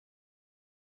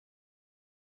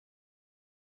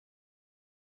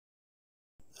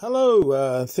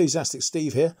Hello, Enthusiastic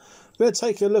Steve here. We're going to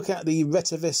take a look at the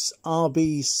Retevis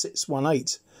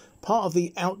RB618, part of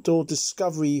the Outdoor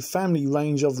Discovery family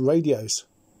range of radios.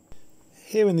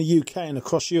 Here in the UK and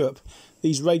across Europe,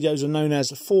 these radios are known as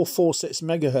 446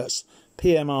 MHz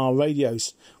PMR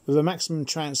radios with a maximum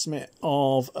transmit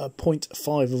of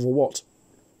 0.5 of a watt.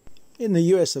 In the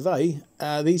US of A,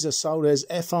 these are sold as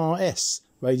FRS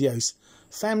radios,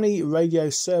 Family Radio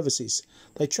Services.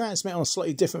 They transmit on a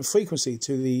slightly different frequency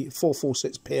to the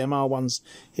 446 PMR ones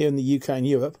here in the UK and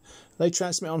Europe. They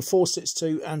transmit on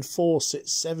 462 and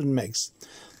 467 megs.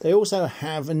 They also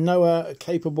have a NOAA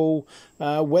capable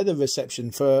weather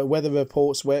reception for weather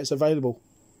reports where it's available.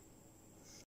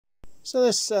 So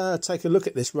let's take a look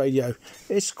at this radio.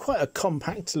 It's quite a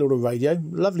compact little radio,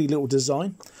 lovely little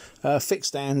design,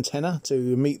 fixed antenna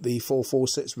to meet the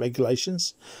 446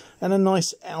 regulations, and a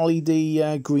nice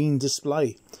LED green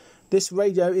display. This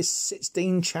radio is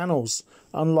 16 channels,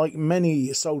 unlike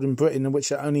many sold in Britain,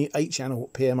 which are only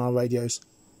 8-channel PMR radios.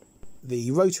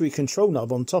 The rotary control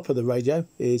knob on top of the radio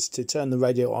is to turn the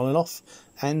radio on and off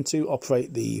and to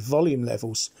operate the volume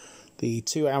levels. The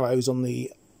two arrows on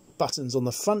the buttons on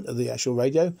the front of the actual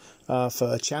radio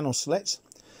for channel select,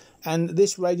 and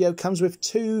this radio comes with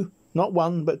two, not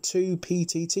one but two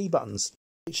PTT buttons,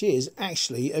 which is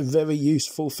actually a very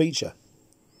useful feature.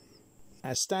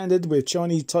 As standard with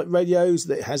Chinese type radios,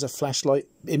 that has a flashlight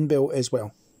inbuilt as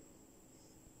well.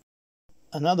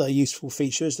 Another useful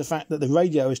feature is the fact that the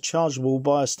radio is chargeable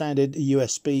by a standard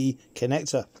USB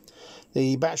connector.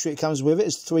 The battery it comes with it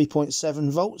is 3.7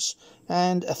 volts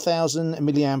and 1000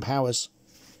 milliamp hours.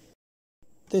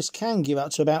 This can give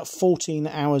up to about 14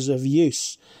 hours of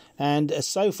use, and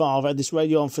so far I've had this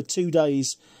radio on for 2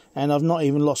 days and I've not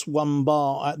even lost one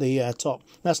bar at the top.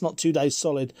 That's not 2 days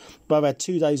solid, but I've had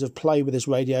 2 days of play with this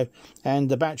radio and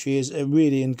the battery is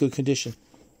really in good condition.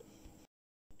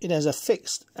 It has a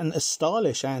fixed and a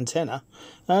stylish antenna,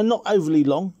 not overly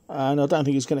long, and I don't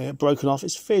think it's going to get broken off.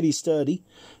 It's fairly sturdy,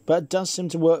 but it does seem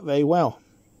to work very well.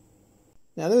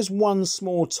 Now there's one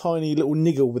small tiny little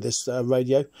niggle with this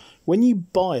radio. When you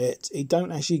buy it, you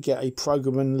don't actually get a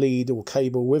programming lead or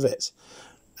cable with it.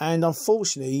 And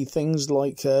unfortunately, things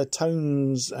like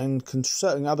tones and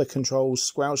certain other controls,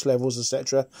 squelch levels,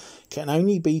 etc. can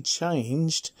only be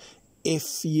changed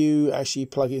if you actually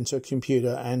plug it into a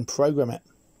computer and program it.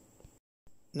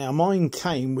 Now mine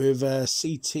came with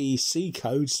CTC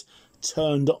codes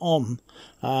turned on,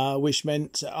 which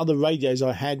meant other radios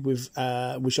I had with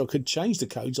which I could change the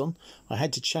codes on, I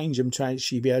had to change them to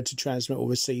actually be able to transmit or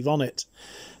receive on it.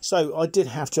 So I did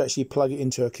have to actually plug it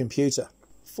into a computer.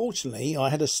 Fortunately, I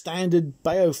had a standard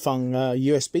Baofeng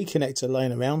USB connector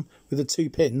laying around with the 2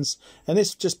 pins, and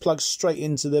this just plugs straight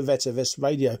into the Retevis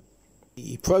radio.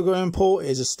 The programming port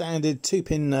is a standard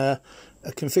 2-pin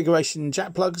configuration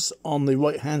jack plugs on the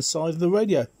right hand side of the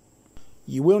radio.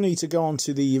 You will need to go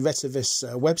onto the Retevis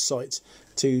website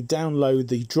to download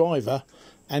the driver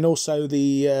and also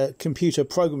the computer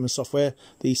programming software,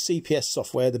 the CPS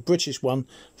software, the British one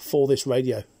for this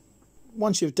radio.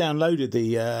 Once you've downloaded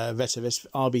the Retevis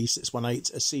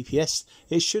RB618 CPS,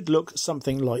 it should look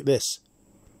something like this.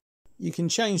 You can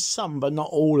change some but not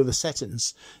all of the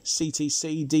settings.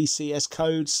 CTC, DCS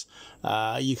codes,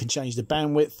 you can change the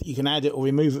bandwidth, you can add it or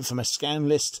remove it from a scan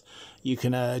list, you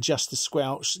can adjust the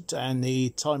squelch and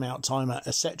the timeout timer,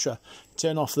 etc.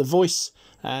 Turn off the voice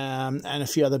and a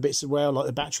few other bits as well, like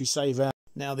the battery saver.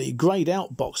 Now the greyed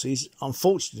out boxes,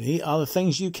 unfortunately, are the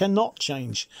things you cannot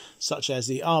change, such as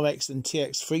the RX and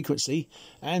TX frequency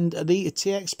and the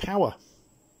TX power.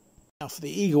 Now for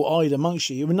the eagle-eyed amongst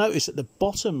you, you will notice at the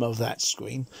bottom of that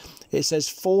screen it says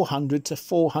 400 to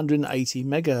 480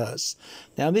 megahertz.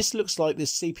 Now this looks like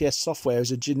this CPS software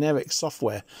is a generic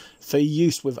software for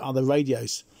use with other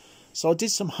radios. So I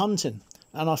did some hunting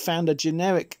and I found a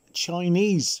generic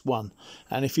Chinese one,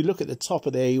 and if you look at the top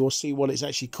of there you will see what it's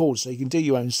actually called, so you can do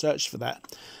your own search for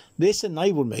that. This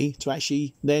enabled me to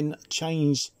actually then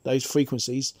change those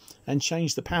frequencies and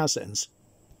change the power settings.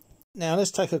 Now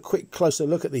let's take a quick closer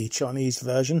look at the Chinese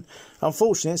version.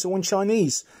 Unfortunately it's all in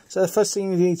Chinese, so the first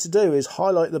thing you need to do is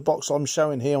highlight the box I'm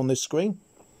showing here on this screen.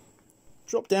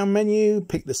 Drop down menu,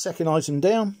 pick the second item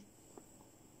down,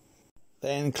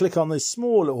 then click on this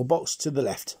small little box to the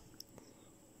left.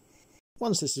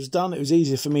 Once this was done, it was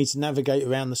easier for me to navigate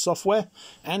around the software,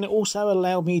 and it also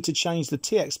allowed me to change the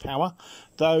TX power,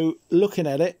 though looking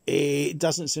at it, it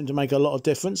doesn't seem to make a lot of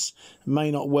difference. It may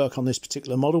not work on this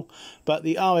particular model, but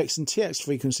the RX and TX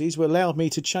frequencies will allow me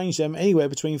to change them anywhere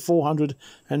between 400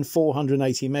 and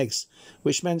 480 megs,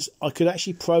 which meant I could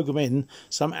actually program in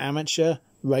some amateur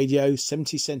radio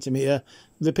 70cm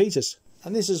repeaters.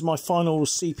 And this is my final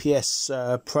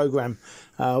CPS program.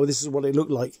 This is what it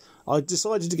looked like. I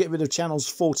decided to get rid of channels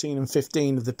 14 and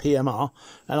 15 of the PMR,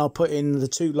 and I'll put in the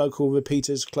 2 local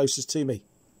repeaters closest to me.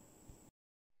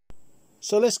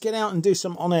 So let's get out and do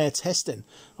some on-air testing.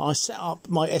 I set up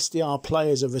my SDR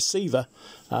play as a receiver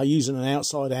using an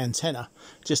outside antenna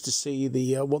just to see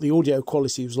what the audio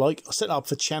quality was like. I set it up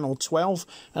for channel 12,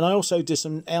 and I also did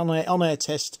some on-air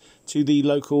test to the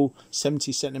local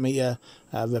 70cm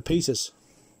repeaters.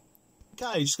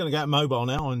 Okay, just going to go out mobile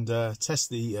now and test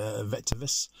the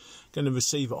Retevis. Going to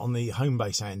receive it on the home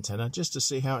base antenna just to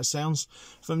see how it sounds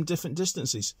from different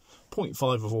distances.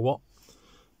 0.5 of a watt.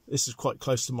 This is quite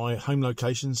close to my home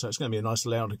location, so it's going to be a nice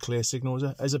loud and clear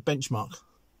signal as a benchmark.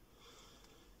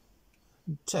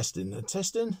 Testing,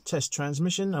 test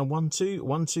transmission, and 1 2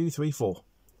 1 2 3 4.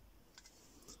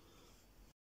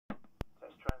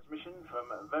 Test transmission from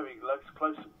very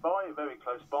close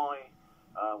by.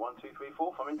 1 2 3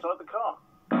 4 from inside the car.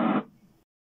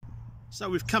 So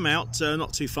we've come out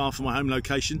not too far from my home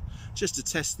location just to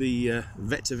test the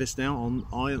Retevis now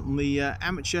on the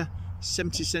amateur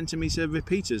 70cm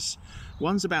repeaters.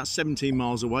 One's about 17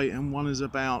 miles away and one is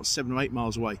about 7 or 8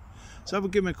 miles away. So I will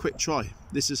give them a quick try.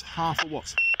 This is half a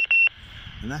watt,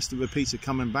 and that's the repeater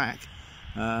coming back.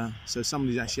 So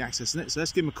somebody's actually accessing it. So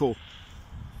let's give them a call.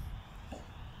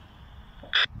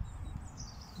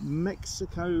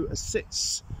 Mexico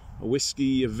sits,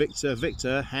 Whiskey Victor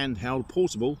handheld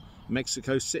portable.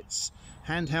 Mexico sits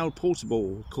handheld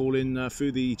portable. Call in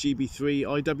through the GB3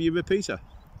 IW repeater.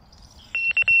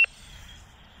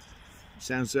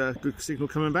 Sounds a good signal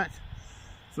coming back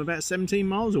from about 17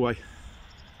 miles away,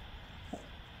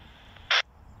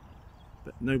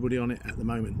 but nobody on it at the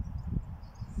moment.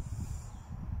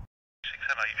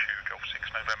 678 Golf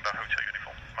 6 November Hotel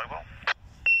Uniform mobile.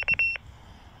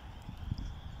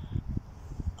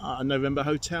 November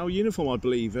Hotel Uniform, I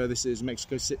believe. This is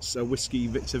Mexico Sits Whiskey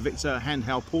Victor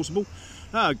handheld portable.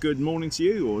 Good morning to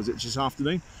you, or is it just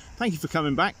afternoon? Thank you for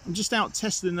coming back. I'm just out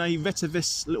testing a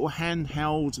Retevis little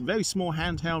handheld, very small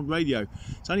handheld radio.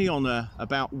 It's only on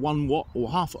about 1 watt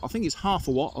or half. I think it's half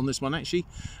a watt on this one actually,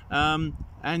 and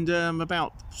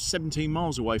about 17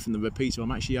 miles away from the repeater.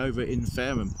 I'm actually over in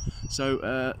Fareham.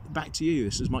 So back to you.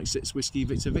 This is Mike Sits Whiskey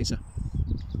Victor. M6WVV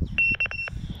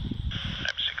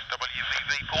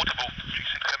portable,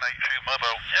 G678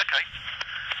 mobile. Okay.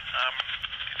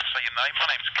 Say your name. My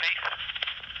name's Keith.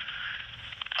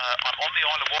 I'm on the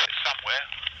Isle of Wight somewhere.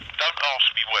 Don't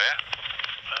ask me where.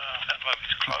 That road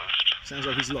is closed. Sounds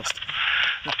like he's lost.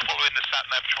 I'm following the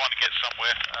sat-nav trying to get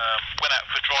somewhere. Went out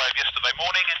for a drive yesterday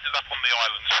morning, ended up on the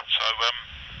islands. So,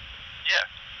 yeah,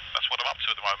 that's what I'm up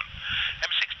to at the moment.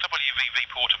 M6WVV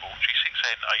portable,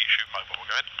 G6NAU mobile.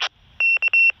 Go ahead.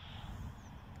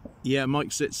 Yeah,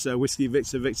 Mike Sits Whiskey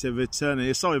Victor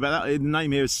returning. Sorry about that. The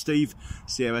name here is Steve,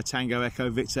 Sierra Tango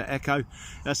Echo Victor Echo.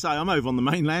 So I'm over on the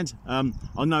mainland. I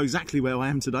know exactly where I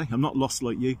am today. I'm not lost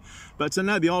like you. But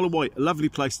no, the Isle of Wight, a lovely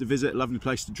place to visit, a lovely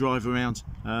place to drive around.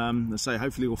 Let's say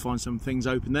hopefully we'll find some things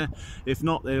open there. If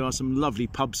not, there are some lovely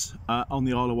pubs on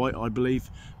the Isle of Wight, I believe,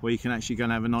 where you can actually go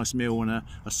and have a nice meal and a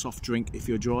soft drink if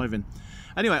you're driving.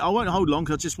 Anyway, I won't hold long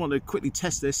because I just want to quickly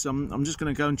test this. I'm just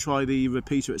going to go and try the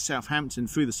repeater at Southampton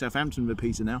through the Southampton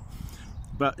repeater now.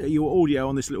 But your audio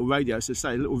on this little radio, so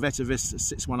say a little Retevis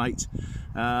 618,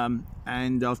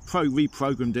 and I've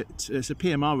reprogrammed it. It's a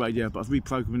PMR radio, but I've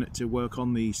reprogrammed it to work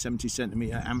on the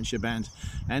 70cm amateur band,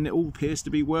 and it all appears to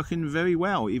be working very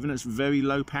well, even at very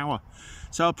low power.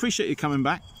 So I appreciate you coming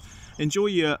back. Enjoy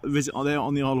your visit there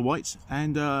on the Isle of Wight,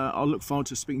 and I'll look forward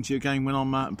to speaking to you again when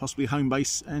I'm possibly home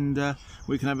base, and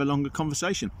we can have a longer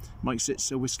conversation. Mike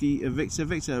Sits Whiskey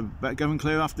Victor. Back going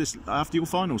clear after your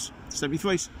finals.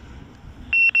 73s.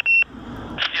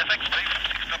 Yeah, thanks, Steve.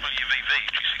 6WVV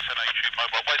G6NAU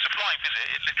mobile. Well, it's a flying visit.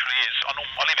 It literally is. I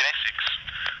live in Essex.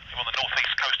 I'm on the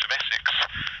northeast coast of Essex,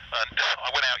 and I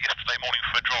went out yesterday morning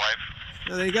for a drive.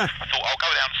 Oh, there you go. I thought I'll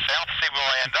go down south, see where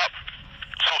I end up.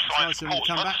 Saw signs for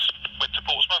Portsmouth. Went to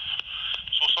Portsmouth.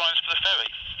 Saw signs for the ferry.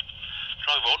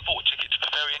 Drove on, bought a ticket to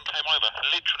the ferry, and came over.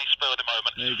 Literally spur of the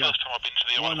moment. There you go. First time I've been to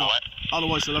the Isle of Wight. Isle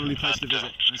of Wight's a lovely place to visit.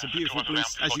 It's a beautiful blue,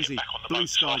 as you see, blue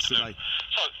skies today.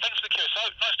 So, thanks for the QSO.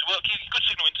 Nice to work. Good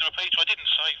signal into the repeater. I didn't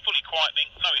say. Fully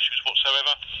quietening. No issues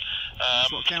whatsoever.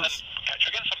 That's what counts. And catch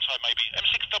you again sometime, maybe.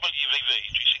 M6WVV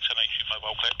G6NAU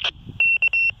mobile clip.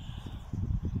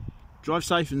 Drive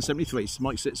safe in 73s.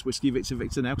 Mike Sits Whiskey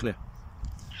Victor now clear.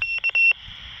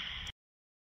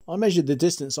 I measured the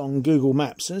distance on Google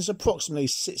Maps, and it's approximately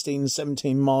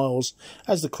 16-17 miles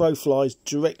as the crow flies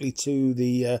directly to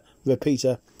the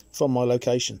repeater from my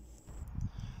location.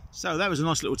 So that was a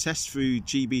nice little test through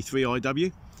GB3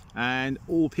 IW. and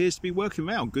all appears to be working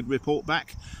well. Good report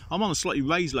back. I'm on a slightly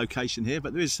raised location here,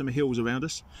 but there is some hills around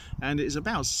us, and it's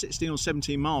about 16 or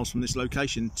 17 miles from this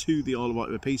location to the Isle of Wight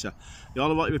repeater. The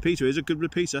Isle of Wight repeater is a good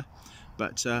repeater,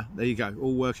 but there you go,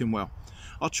 all working well.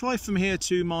 I'll try from here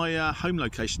to my home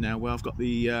location now, where I've got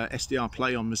the SDR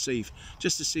play on receive,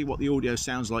 just to see what the audio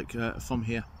sounds like from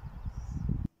here.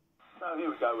 So here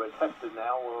we go, we're tested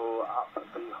now. We're up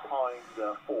behind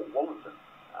Fort Wallington,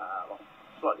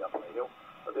 slightly up on the hill,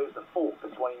 but there's the fork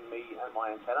between me and my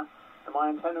antenna, and my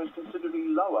antenna is considerably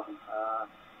lower,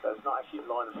 so it's not actually in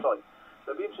line of sight.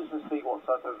 So it'll be interesting to see what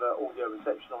type of audio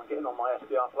reception I'm getting on my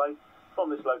SDR play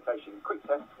from this location. Quick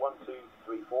test, 1, 2,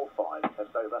 3, 4, 5,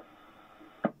 test over.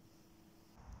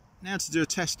 Now to do a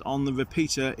test on the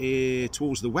repeater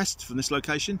towards the west from this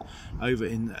location, over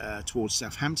in towards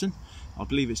Southampton. I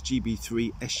believe it's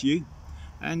GB3SU,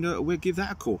 and we'll give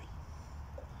that a call.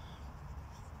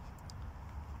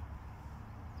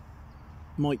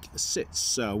 Mike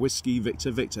Sits, Whiskey Victor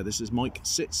Victor. This is Mike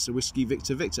Sits, Whiskey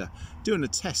Victor Victor, doing a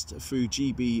test through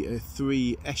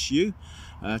GB3SU.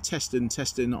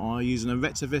 Testing. I'm using a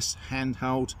Retevis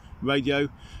handheld radio,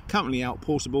 currently out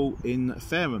portable in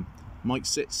Fareham. Mike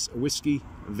Sits, Whiskey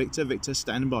Victor Victor,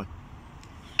 standing by.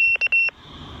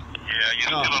 Yeah, you're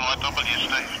still on IW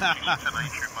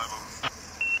station.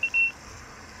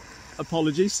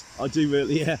 Apologies, I do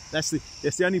really, yeah. That's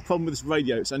the only problem with this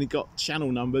radio. It's only got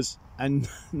channel numbers and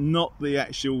not the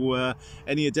actual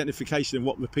any identification of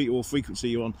what repeater or frequency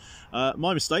you're on.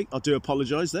 My mistake. I do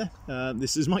apologise there.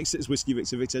 This is Mike Sits, Whiskey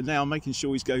Victor Victor. Now I'm making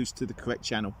sure he goes to the correct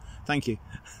channel. Thank you.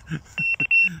 Yeah,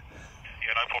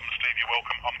 no problem, Steve. You're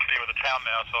welcome. I'm clear of the town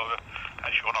now, so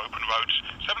as you're on open roads.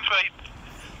 7 to 8.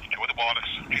 Enjoy the wireless.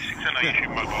 G618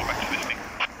 mobile. Back to listening.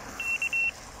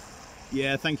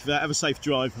 Yeah, thank you for that. Have a safe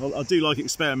drive. I do like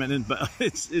experimenting, but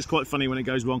it's quite funny when it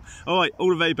goes wrong. All right, all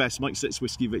the very best. Mike Sits,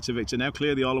 Whiskey Victor Victor. Now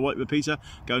clear the Isle of Wight repeater,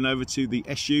 going over to the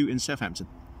SU in Southampton.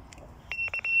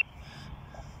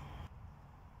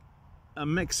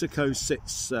 Mexico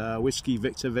Sits, Whiskey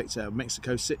Victor Victor.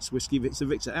 Mexico Sits, Whiskey Victor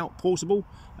Victor, out portable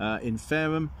in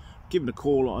Fareham. Give them a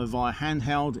call via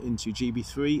handheld into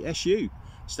GB3 SU.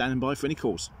 Standing by for any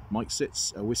calls. Mike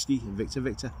Sits, Whiskey Victor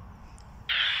Victor.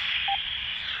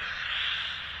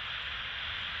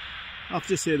 I can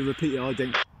just hear the repeater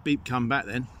ident beep come back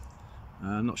then.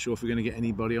 Not sure if we're going to get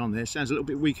anybody on there. Sounds a little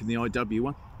bit weak in the IW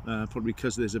one, probably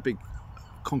because there's a big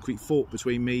concrete fork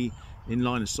between me in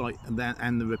line of sight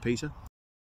and the repeater.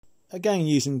 Again,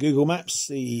 using Google Maps,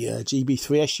 the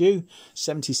GB3SU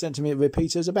 70cm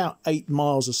repeater is about 8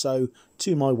 miles or so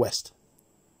to my west.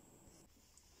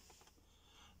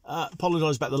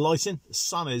 Apologise about the lighting. The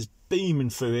sun is beaming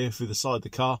through here through the side of the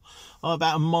car. I'm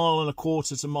about 1.25 miles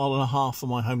to 1.5 miles from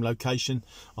my home location.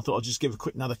 I thought I'd just give a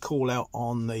quick another call out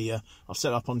on the I've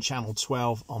set up on channel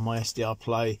 12 on my SDR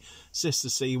play just to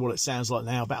see what it sounds like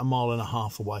now, about 1.5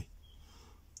 miles away.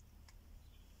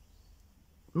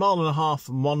 1.5 miles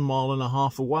from 1.5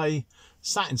 miles away,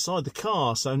 sat inside the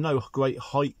car, so no great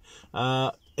height,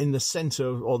 in the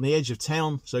centre on the edge of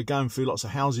town, so going through lots of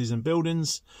houses and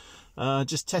buildings.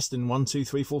 Just testing 1, 2,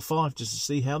 3, 4, 5 just to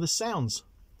see how this sounds.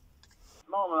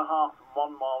 1.5 miles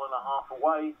from 1.5 miles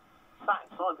away, sat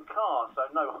inside the car, so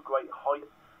no great height,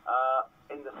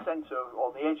 in the centre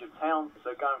on the edge of town,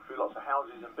 so going through lots of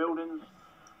houses and buildings.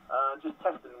 Just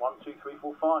testing 1, 2, 3,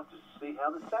 4, 5 just to see how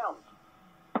this sounds.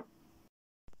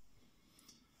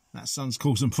 That sun's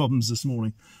caused some problems this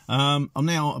morning. I'm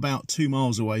now about 2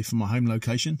 miles away from my home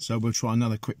location, so we'll try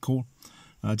another quick call,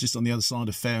 just on the other side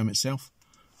of Fareham itself.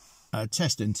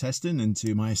 Testing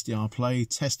into my SDR play,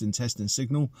 testing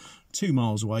signal, 2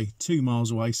 miles away,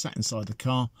 sat inside the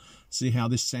car. See how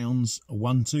this sounds.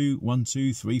 1, 2, 1,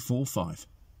 2, 3, 4, 5.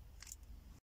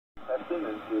 Testing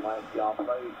into my SDR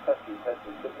play, testing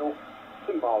signal,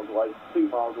 2 miles away,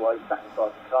 sat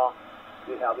inside the car.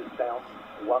 See how this sounds.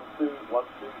 1, 2, 1,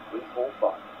 2, 3, 4, 5.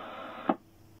 Bizarre.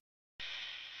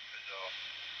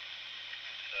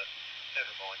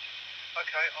 Never mind.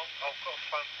 Okay, I've got a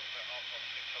phone call that I've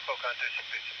got to go and do some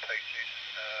bits and pieces.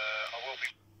 I will be.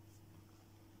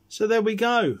 So there we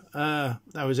go.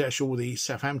 That was actually the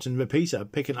Southampton repeater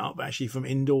picking up actually from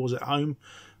indoors at home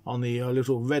on the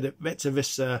little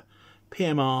Retevis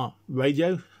PMR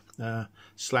radio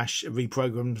slash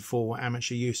reprogrammed for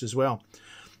amateur use as well.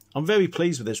 I'm very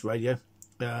pleased with this radio.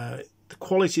 The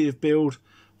quality of build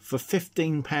for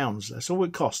 £15. That's all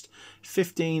it cost.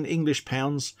 15 English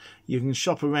pounds. You can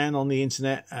shop around on the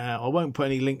internet. I won't put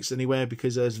any links anywhere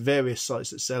because there's various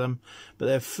sites that sell them, but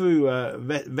they're through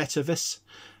Retevis.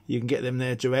 You can get them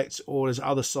there direct, or there's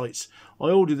other sites. I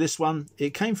ordered this one.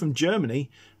 It came from Germany.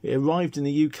 It arrived in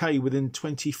the UK within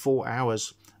 24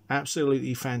 hours.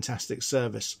 Absolutely fantastic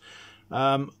service.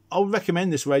 I'll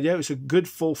recommend this radio. It's a good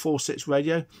 446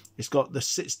 radio. It's got the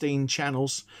 16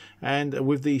 channels, and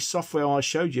with the software I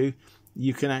showed you,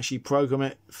 you can actually program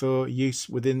it for use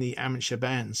within the amateur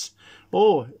bands.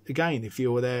 Or again, if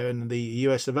you're there in the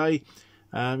US of A,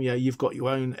 you've got your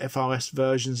own FRS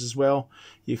versions as well.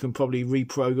 You can probably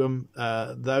reprogram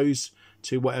those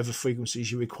to whatever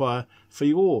frequencies you require for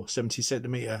your 70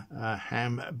 centimeter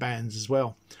ham bands as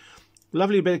well.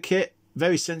 Lovely bit of kit,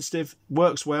 very sensitive,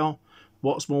 works well.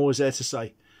 What's more is there to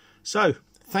say? So,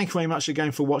 thank you very much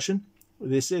again for watching.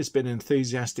 This has been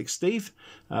Enthusiastic Steve,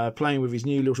 playing with his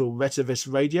new little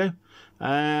Retevis radio.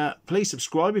 Please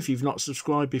subscribe if you've not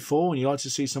subscribed before and you'd like to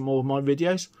see some more of my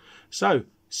videos. So,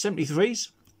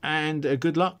 73s, and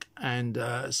good luck, and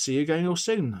see you again all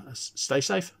soon. Stay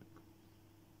safe.